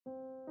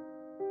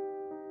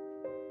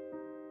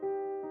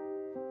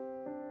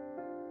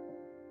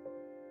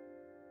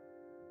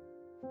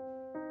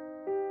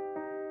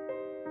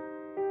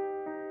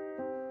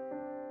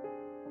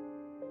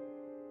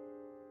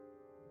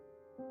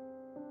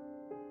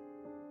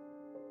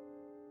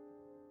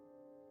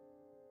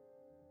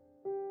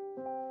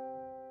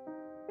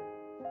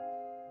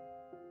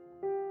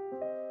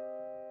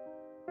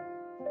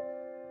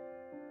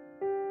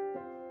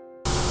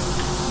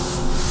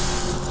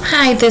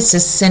Hi, this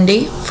is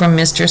Cindy from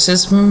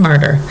Mistresses of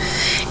Murder,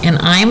 and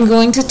I'm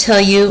going to tell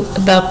you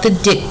about the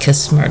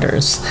Dickus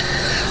murders.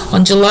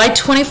 On July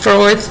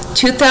 24th,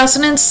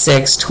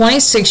 2006,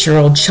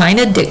 26-year-old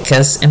Chynna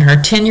Dickus and her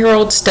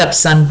 10-year-old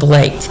stepson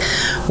Blake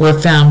were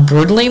found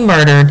brutally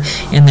murdered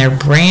in their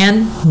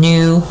brand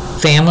new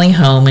family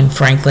home in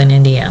Franklin,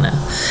 Indiana.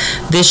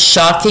 This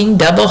shocking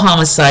double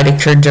homicide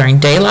occurred during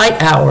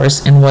daylight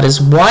hours in what is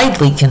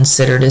widely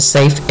considered a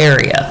safe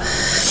area.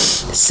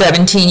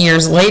 17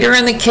 years later,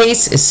 and the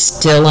case is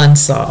still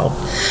unsolved.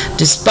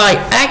 Despite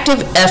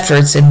active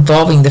efforts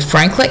involving the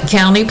Franklin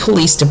County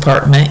Police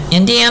Department,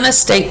 Indiana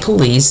State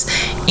Police,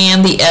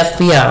 and the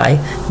FBI,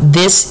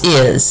 this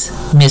is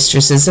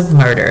Mistresses of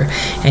Murder,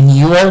 and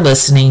you are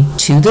listening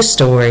to the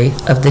story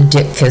of the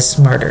Dickus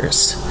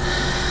murders.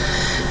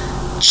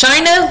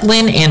 Chynna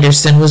Lynn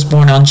Anderson was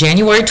born on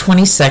January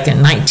 22,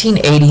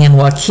 1980 in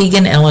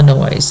Waukegan,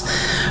 Illinois.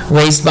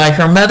 Raised by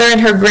her mother and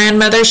her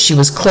grandmother, she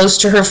was close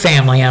to her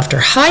family. After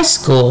high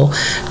school,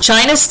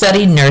 Chynna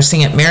studied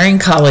nursing at Marian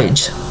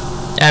College.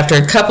 After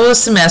a couple of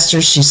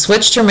semesters, she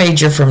switched her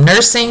major from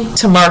nursing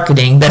to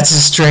marketing. That's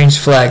a strange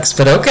flex,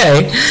 but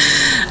okay.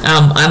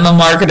 I'm a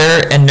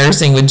marketer, and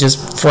nursing would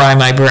just fry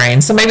my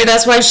brain, so maybe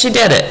that's why she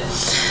did it.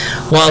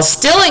 While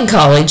still in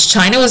college,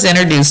 Chynna was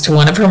introduced to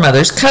one of her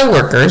mother's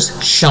co-workers,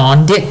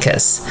 Sean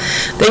Dickus.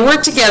 They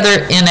worked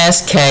together in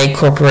SK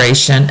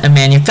Corporation, a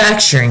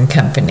manufacturing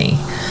company.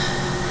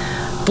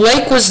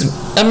 Blake was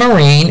a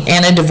Marine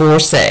and a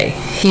divorcee.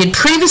 He had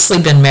previously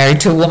been married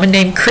to a woman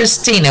named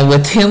Christina,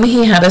 with whom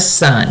he had a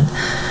son,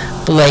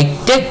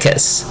 Blake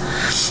Dickus.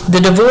 The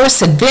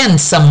divorce had been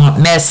somewhat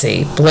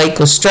messy. Blake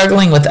was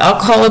struggling with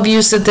alcohol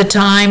abuse at the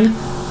time.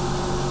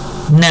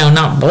 No,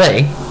 not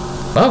Blake.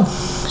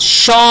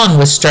 Sean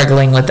was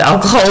struggling with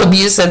alcohol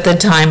abuse at the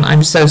time,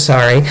 I'm so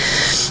sorry,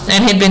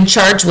 and had been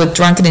charged with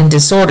drunken and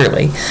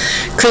disorderly.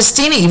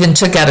 Christina even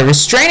took out a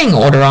restraining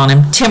order on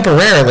him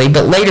temporarily,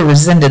 but later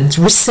rescinded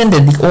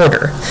the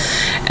order.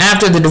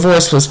 After the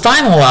divorce was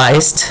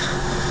finalized,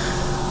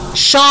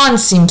 Sean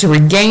seemed to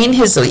regain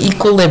his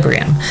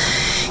equilibrium.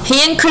 He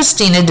and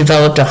Christina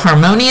developed a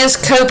harmonious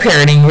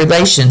co-parenting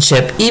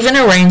relationship, even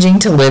arranging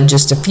to live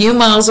just a few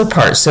miles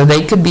apart so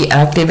they could be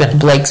active in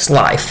Blake's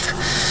life.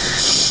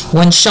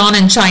 When Sean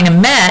and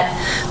Chynna met,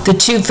 the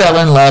two fell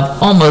in love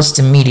almost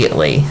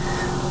immediately.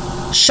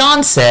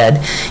 Sean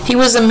said he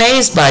was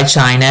amazed by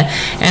Chynna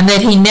and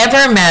that he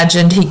never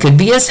imagined he could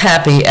be as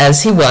happy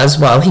as he was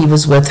while he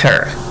was with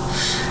her.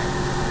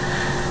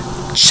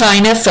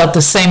 Chynna felt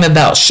the same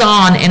about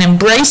Sean and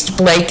embraced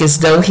Blake as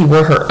though he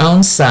were her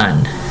own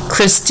son.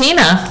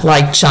 Christina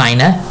liked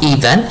Chynna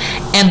even,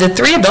 and the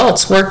three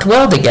adults worked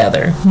well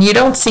together. You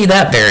don't see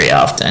that very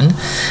often.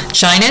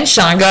 Chynna and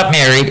Sean got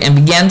married and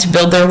began to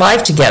build their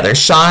life together.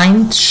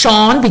 Sean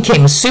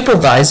became a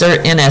supervisor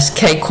in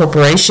SK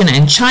Corporation,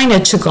 and Chynna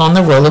took on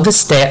the role of a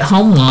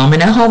stay-at-home mom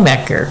and a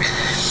homemaker.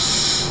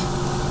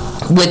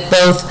 With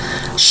both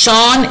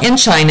Sean and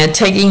Chynna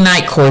taking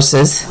night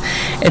courses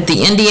at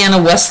the Indiana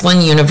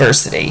Wesleyan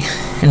University.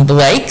 And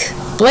Blake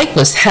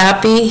was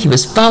happy, he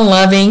was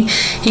fun-loving,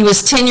 he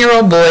was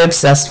 10-year-old boy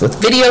obsessed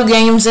with video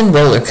games and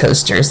roller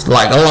coasters,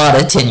 like a lot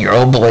of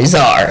 10-year-old boys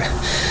are.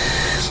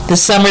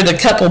 This summer, the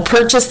couple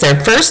purchased their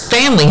first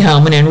family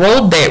home and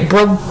enrolled Blake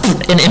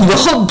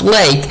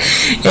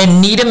in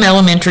Needham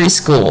Elementary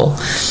School.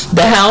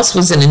 The house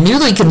was in a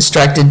newly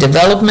constructed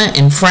development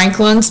in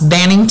Franklin's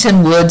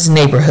Bannington Woods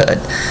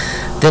neighborhood.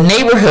 The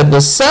neighborhood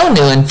was so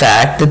new, in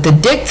fact, that the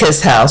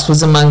Dickus house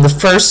was among the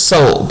first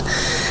sold.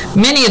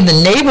 Many of the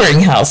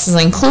neighboring houses,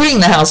 including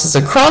the houses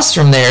across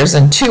from theirs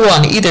and two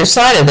on either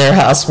side of their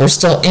house, were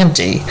still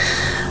empty.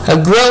 A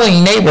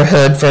growing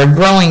neighborhood for a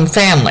growing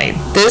family.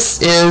 This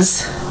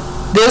was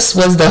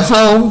the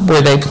home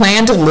where they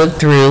planned to live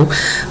through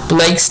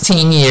Blake's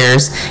teen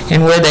years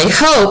and where they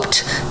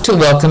hoped to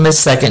welcome a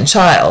second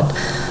child.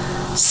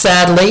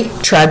 Sadly,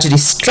 tragedy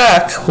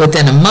struck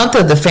within a month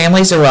of the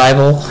family's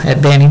arrival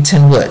at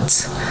Bannington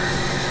Woods.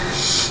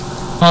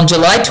 On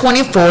July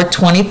 24,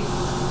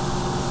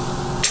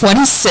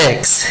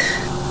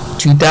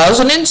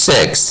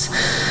 2006,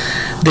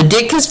 the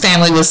Dickus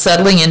family was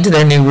settling into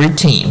their new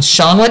routine.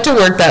 Sean went to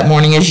work that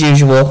morning as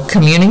usual,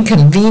 commuting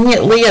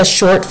conveniently a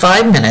short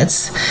 5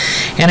 minutes,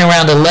 and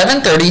around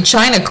 11:30,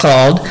 Chynna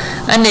called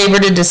a neighbor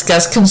to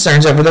discuss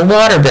concerns over the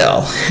water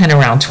bill. And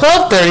around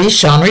 12:30,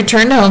 Sean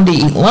returned home to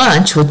eat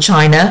lunch with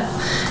Chynna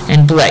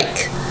and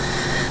Blake.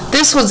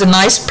 This was a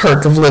nice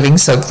perk of living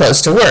so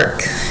close to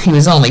work. He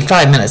was only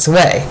 5 minutes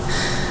away.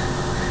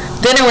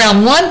 Then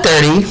around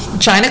 1:30,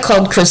 Chynna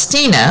called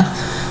Christina,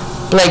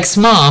 Blake's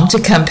mom, to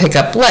come pick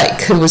up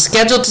Blake, who was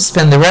scheduled to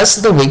spend the rest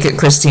of the week at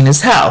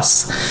Christina's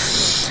house.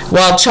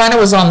 While Chynna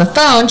was on the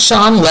phone,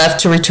 Sean left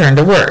to return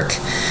to work.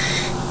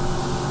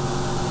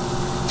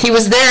 He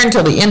was there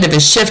until the end of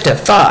his shift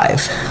at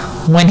 5.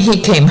 When he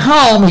came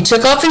home, he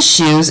took off his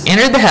shoes,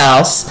 entered the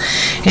house,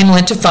 and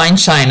went to find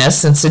Chynna,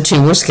 since the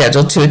two were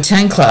scheduled to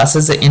attend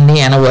classes at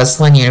Indiana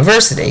Wesleyan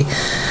University.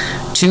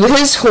 To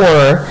his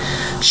horror,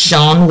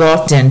 Sean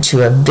walked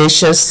into a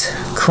vicious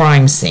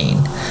crime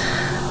scene.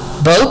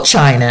 Both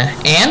Chynna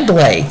and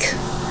Blake,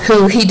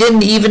 who he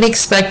didn't even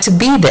expect to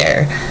be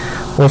there,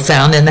 were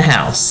found in the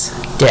house,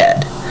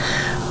 dead.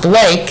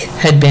 Blake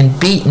had been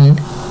beaten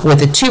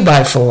with a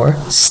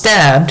 2x4,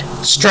 stabbed,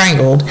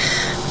 strangled,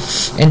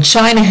 and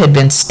Chynna had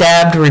been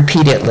stabbed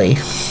repeatedly.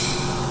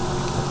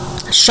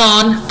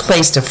 Sean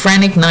placed a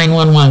frantic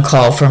 911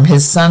 call from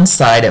his son's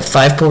side at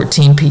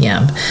 5:14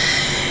 p.m.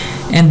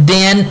 and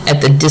then,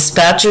 at the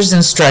dispatcher's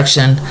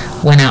instruction,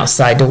 went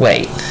outside to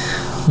wait.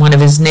 One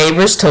of his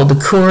neighbors told the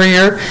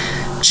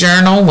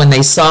Courier-Journal when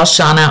they saw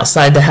Sean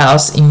outside the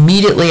house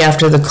immediately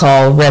after the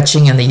call,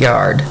 retching in the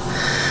yard.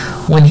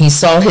 When he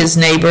saw his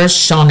neighbors,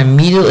 Sean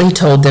immediately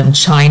told them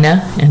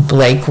Chynna and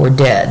Blake were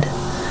dead.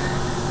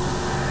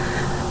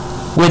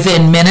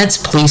 Within minutes,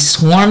 police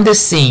swarmed the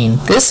scene.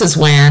 This is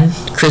when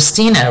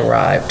Christina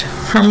arrived.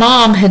 Her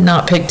mom had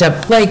not picked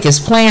up Blake as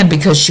planned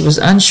because she was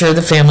unsure of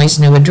the family's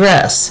new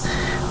address.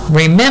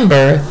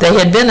 Remember, they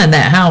had been in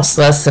that house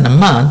less than a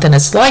month, and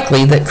it's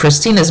likely that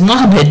Christina's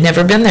mom had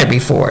never been there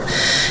before.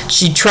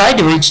 She tried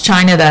to reach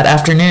Chynna that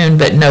afternoon,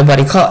 but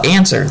nobody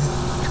answered.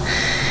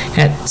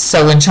 And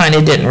so when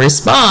Chynna didn't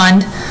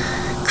respond,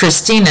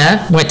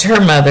 Christina went to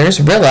her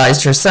mother's,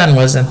 realized her son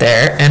wasn't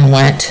there, and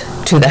went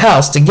to the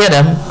house to get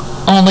him,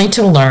 only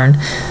to learn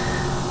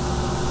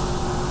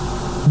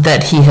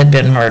that he had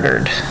been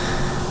murdered.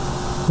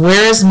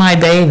 "Where is my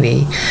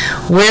baby?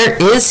 Where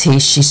is he?"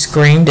 she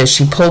screamed as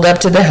she pulled up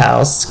to the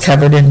house,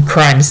 covered in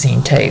crime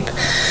scene tape.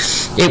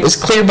 It was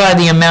clear by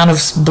the amount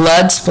of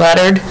blood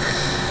splattered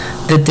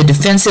that the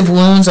defensive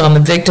wounds on the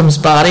victims'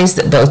 bodies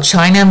that both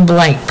Chynna and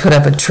Blake put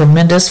up a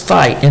tremendous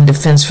fight in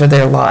defense for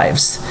their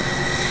lives.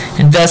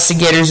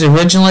 Investigators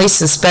originally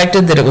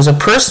suspected that it was a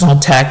personal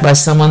attack by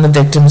someone the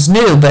victims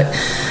knew, but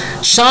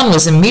Sean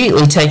was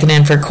immediately taken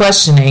in for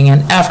questioning,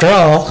 and after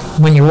all,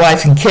 when your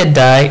wife and kid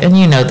die, and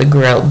you know the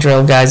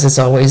drill, guys, it's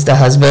always the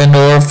husband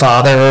or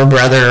father or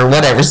brother or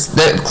whatever,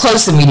 the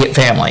close immediate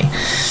family.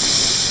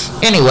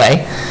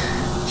 Anyway,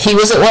 he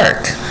was at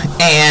work,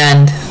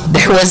 and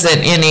there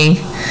wasn't any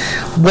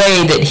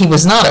way that he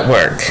was not at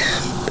work.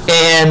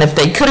 And if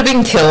they could have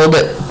been killed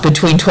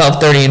between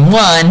 12:30 and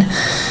 1,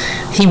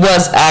 he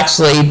was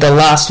actually the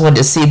last one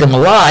to see them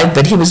alive,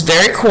 but he was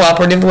very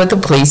cooperative with the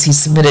police. He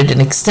submitted an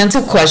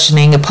extensive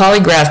questioning, a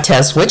polygraph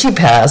test, which he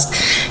passed.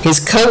 His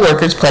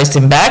co-workers placed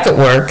him back at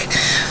work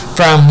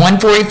from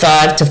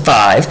 1:45 to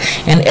 5,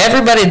 and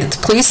everybody that the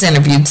police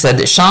interviewed said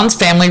that Sean's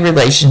family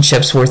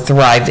relationships were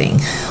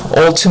thriving.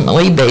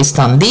 Ultimately, based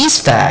on these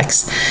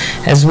facts,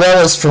 as well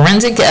as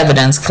forensic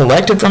evidence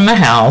collected from the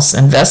house,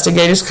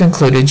 investigators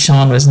concluded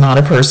Sean was not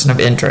a person of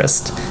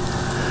interest.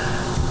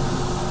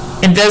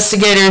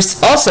 Investigators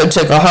also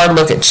took a hard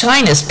look at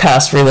Chynna's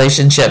past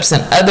relationships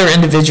and other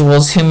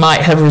individuals who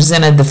might have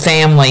resented the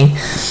family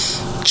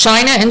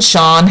Chynna and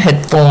Sean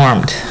had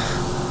formed.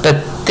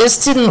 But this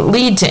didn't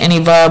lead to any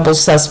viable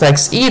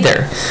suspects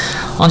either.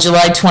 On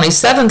July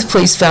 27th,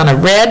 police found a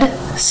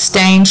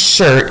red-stained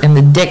shirt in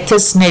the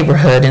Dickus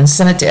neighborhood and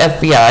sent it to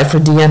FBI for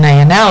DNA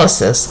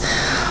analysis,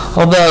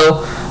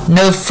 although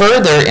no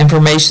further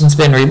information has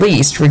been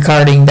released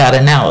regarding that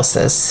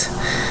analysis.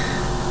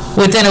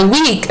 Within a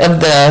week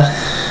of the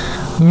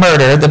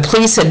murder, the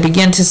police had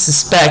begun to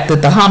suspect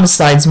that the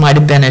homicides might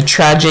have been a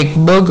tragic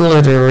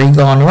burglary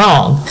gone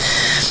wrong.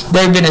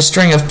 There had been a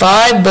string of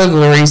 5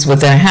 burglaries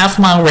within a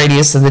half-mile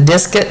radius of the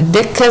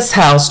Dickus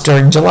house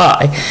during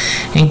July,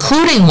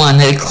 including one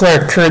that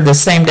occurred the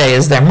same day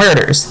as their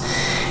murders.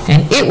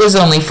 And it was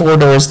only 4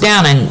 doors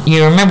down, and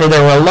you remember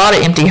there were a lot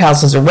of empty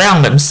houses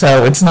around them,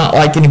 so it's not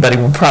like anybody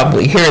would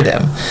probably hear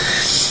them.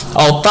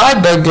 All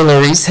 5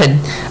 burglaries had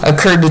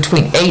occurred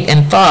between 8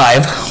 and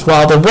 5,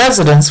 while the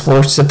residents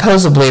were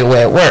supposedly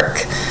away at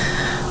work.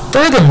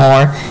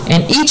 Furthermore,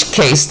 in each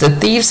case, the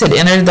thieves had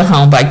entered the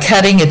home by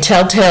cutting a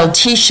telltale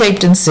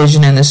T-shaped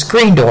incision in the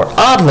screen door.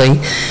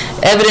 Oddly,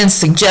 evidence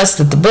suggests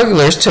that the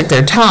burglars took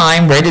their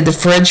time, raided the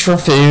fridge for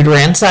food,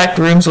 ransacked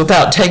rooms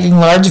without taking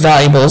large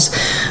valuables,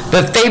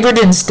 but favored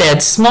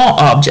instead small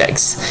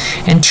objects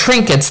and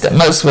trinkets that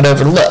most would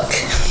overlook.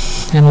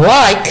 And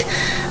like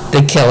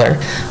the killer,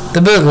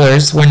 the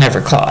burglars were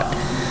never caught.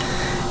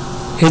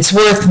 It's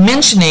worth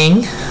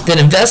mentioning that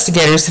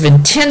investigators have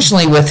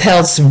intentionally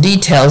withheld some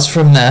details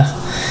from the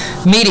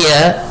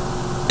media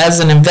as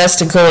an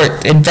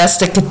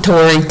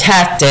investigatory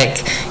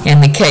tactic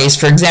in the case.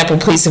 For example,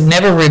 police have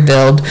never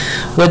revealed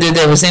whether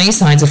there was any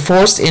signs of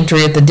forced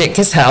entry at the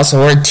Dickus house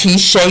or a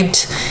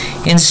T-shaped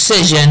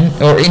incision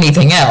or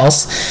anything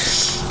else.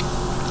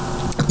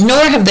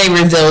 Nor have they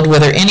revealed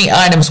whether any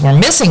items were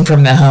missing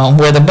from the home,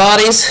 where the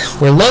bodies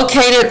were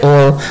located,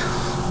 or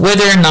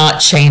whether or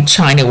not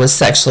Chynna was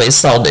sexually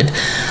assaulted.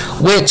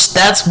 Which,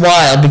 that's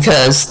wild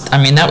because,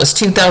 that was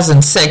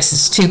 2006,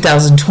 it's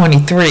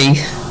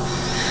 2023.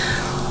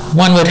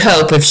 One would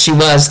hope if she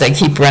was, they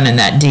keep running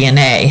that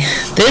DNA.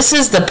 This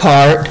is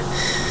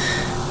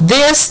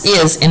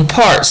in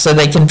part so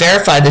they can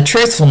verify the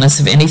truthfulness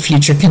of any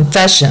future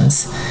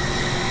confessions.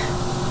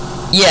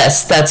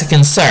 Yes, that's a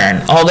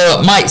concern.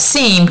 Although it might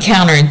seem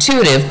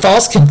counterintuitive,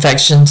 false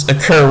confessions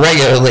occur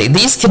regularly.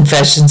 These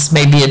confessions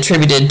may be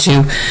attributed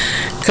to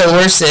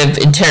coercive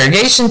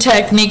interrogation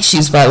techniques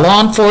used by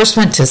law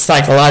enforcement, to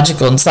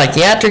psychological and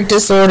psychiatric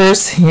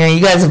disorders. You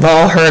guys have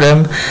all heard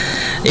them.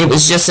 It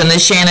was just in the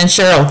Shannon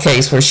Sherrill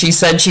case where she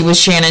said she was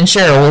Shannon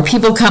Sherrill, where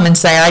people come and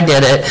say, I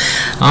did it,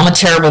 I'm a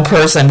terrible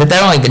person, but they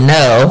don't even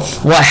know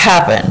what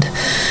happened.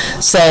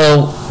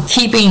 So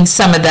keeping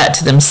some of that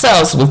to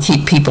themselves will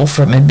keep people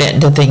from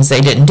admitting to things they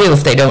didn't do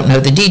if they don't know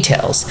the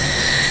details.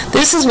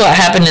 This is what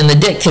happened in the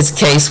Dickus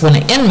case when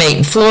an inmate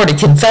in Florida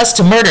confessed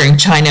to murdering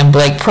Chynna and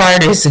Blake prior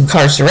to his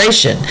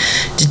incarceration.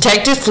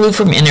 Detectives flew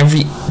from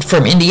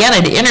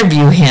Indiana to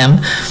interview him,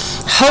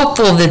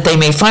 hopeful that they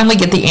may finally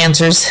get the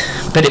answers,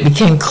 but it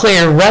became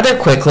clear rather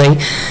quickly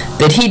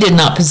that he did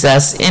not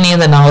possess any of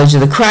the knowledge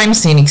of the crime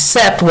scene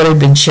except what had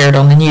been shared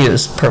on the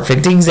news.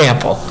 Perfect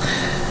example.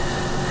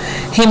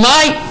 He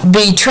might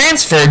be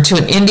transferred to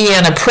an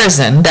Indiana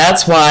prison.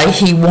 That's why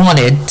he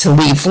wanted to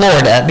leave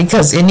Florida,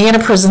 because Indiana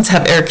prisons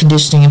have air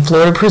conditioning and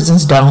Florida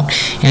prisons don't,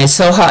 and it's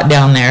so hot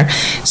down there.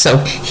 So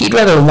he'd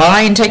rather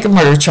lie and take a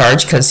murder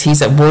charge because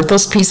he's a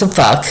worthless piece of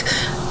fuck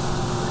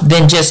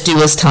than just do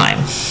his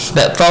time.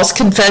 But false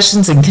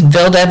confessions and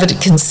concealed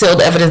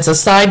evidence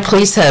aside,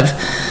 police have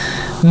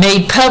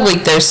made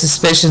public their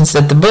suspicions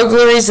that the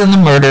burglaries and the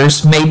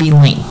murders may be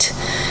linked.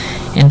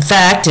 In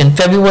fact, in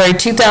February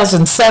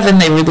 2007,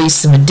 they released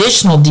some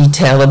additional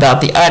detail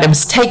about the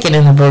items taken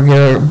in the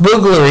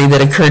burglary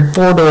that occurred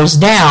 4 doors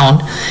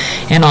down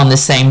and on the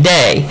same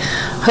day,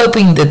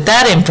 hoping that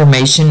that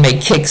information may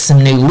kick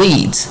some new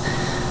leads.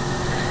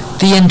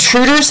 The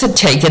intruders had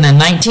taken a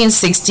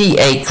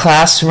 1968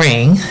 class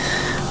ring,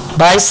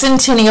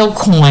 bicentennial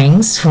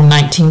coins from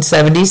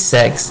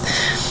 1976,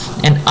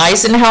 an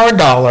Eisenhower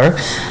dollar,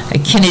 a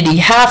Kennedy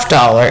half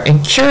dollar,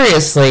 and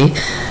curiously,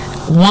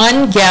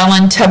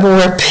 1-gallon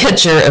Tupperware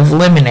pitcher of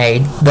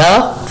lemonade.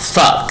 The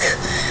fuck?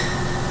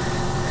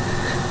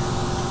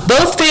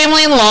 Both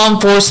family and law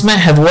enforcement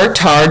have worked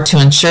hard to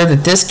ensure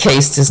that this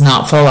case does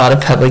not fall out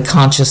of public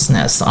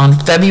consciousness. On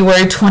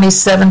February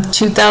 27,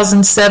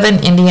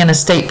 2007, Indiana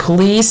State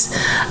Police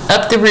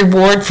upped the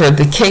reward for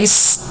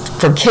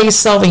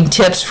case-solving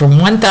tips from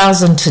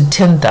 $1,000 to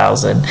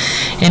 $10,000,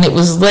 and it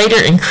was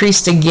later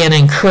increased again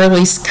and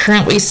currently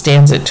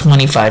stands at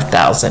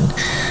 $25,000.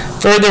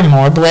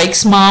 Furthermore,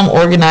 Blake's mom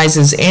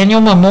organizes annual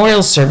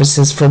memorial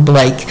services for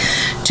Blake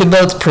to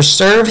both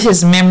preserve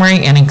his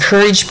memory and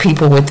encourage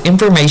people with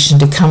information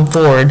to come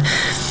forward.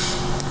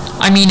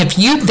 I mean, if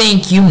you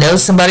think you know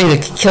somebody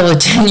that could kill a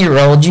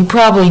 10-year-old, you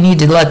probably need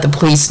to let the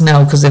police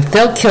know, because if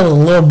they'll kill a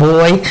little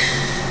boy,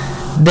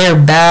 they're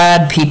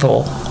bad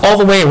people all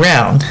the way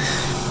around.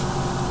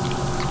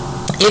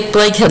 If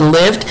Blake had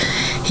lived,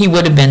 he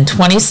would have been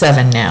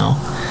 27 now.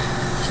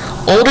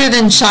 Older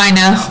than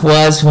Chynna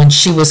was when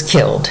she was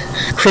killed.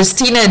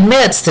 Christina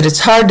admits that it's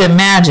hard to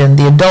imagine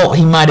the adult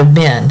he might have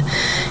been.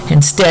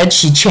 Instead,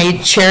 she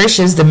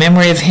cherishes the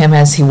memory of him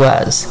as he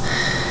was.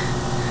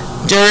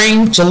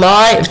 During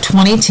July of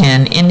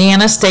 2010,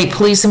 Indiana State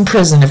Police and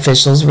prison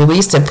officials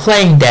released a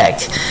playing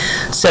deck.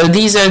 So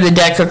these are the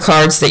deck of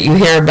cards that you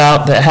hear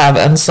about that have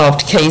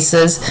unsolved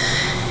cases.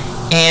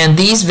 And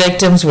these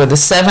victims were the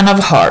 7 of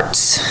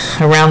Hearts.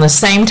 Around the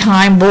same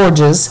time,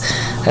 Borges,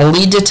 a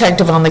lead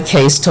detective on the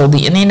case, told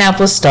the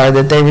Indianapolis Star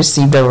that they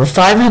received over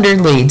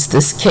 500 leads.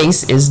 This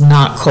case is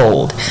not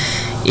cold.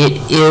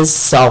 It is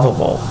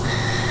solvable.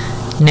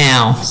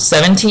 Now,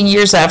 17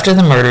 years after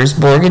the murders,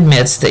 Borg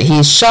admits that he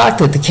is shocked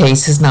that the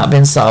case has not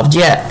been solved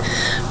yet,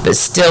 but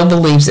still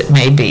believes it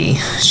may be.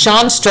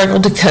 Sean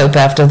struggled to cope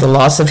after the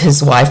loss of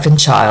his wife and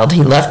child.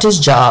 He left his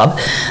job,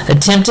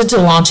 attempted to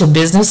launch a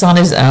business on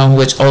his own,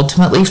 which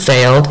ultimately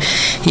failed.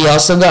 He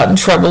also got in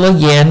trouble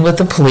again with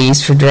the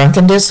police for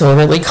drunken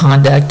disorderly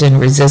conduct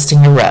and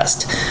resisting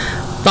arrest.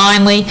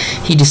 Finally,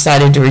 he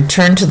decided to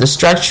return to the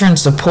structure and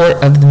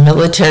support of the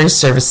military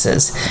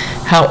services.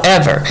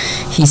 However,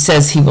 he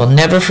says he will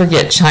never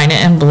forget Chynna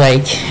and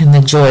Blake and the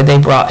joy they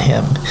brought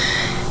him.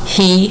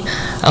 He,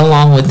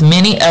 along with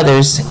many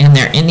others in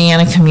their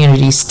Indiana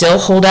community, still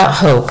hold out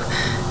hope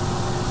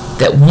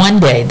that one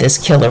day this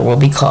killer will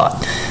be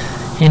caught.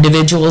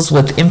 Individuals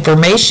with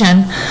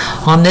information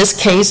on this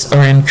case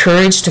are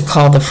encouraged to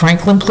call the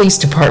Franklin Police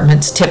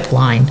Department's tip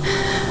line,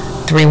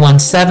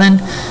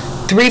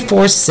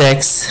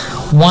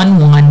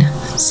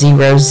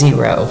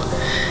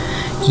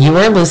 317-346-1100. You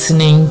are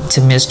listening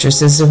to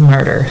Mistresses of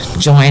Murder.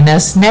 Join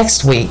us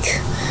next week.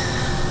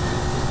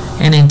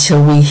 And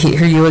until we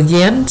hear you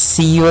again,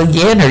 see you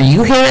again, or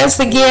you hear us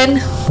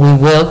again, we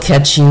will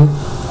catch you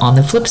on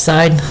the flip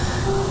side.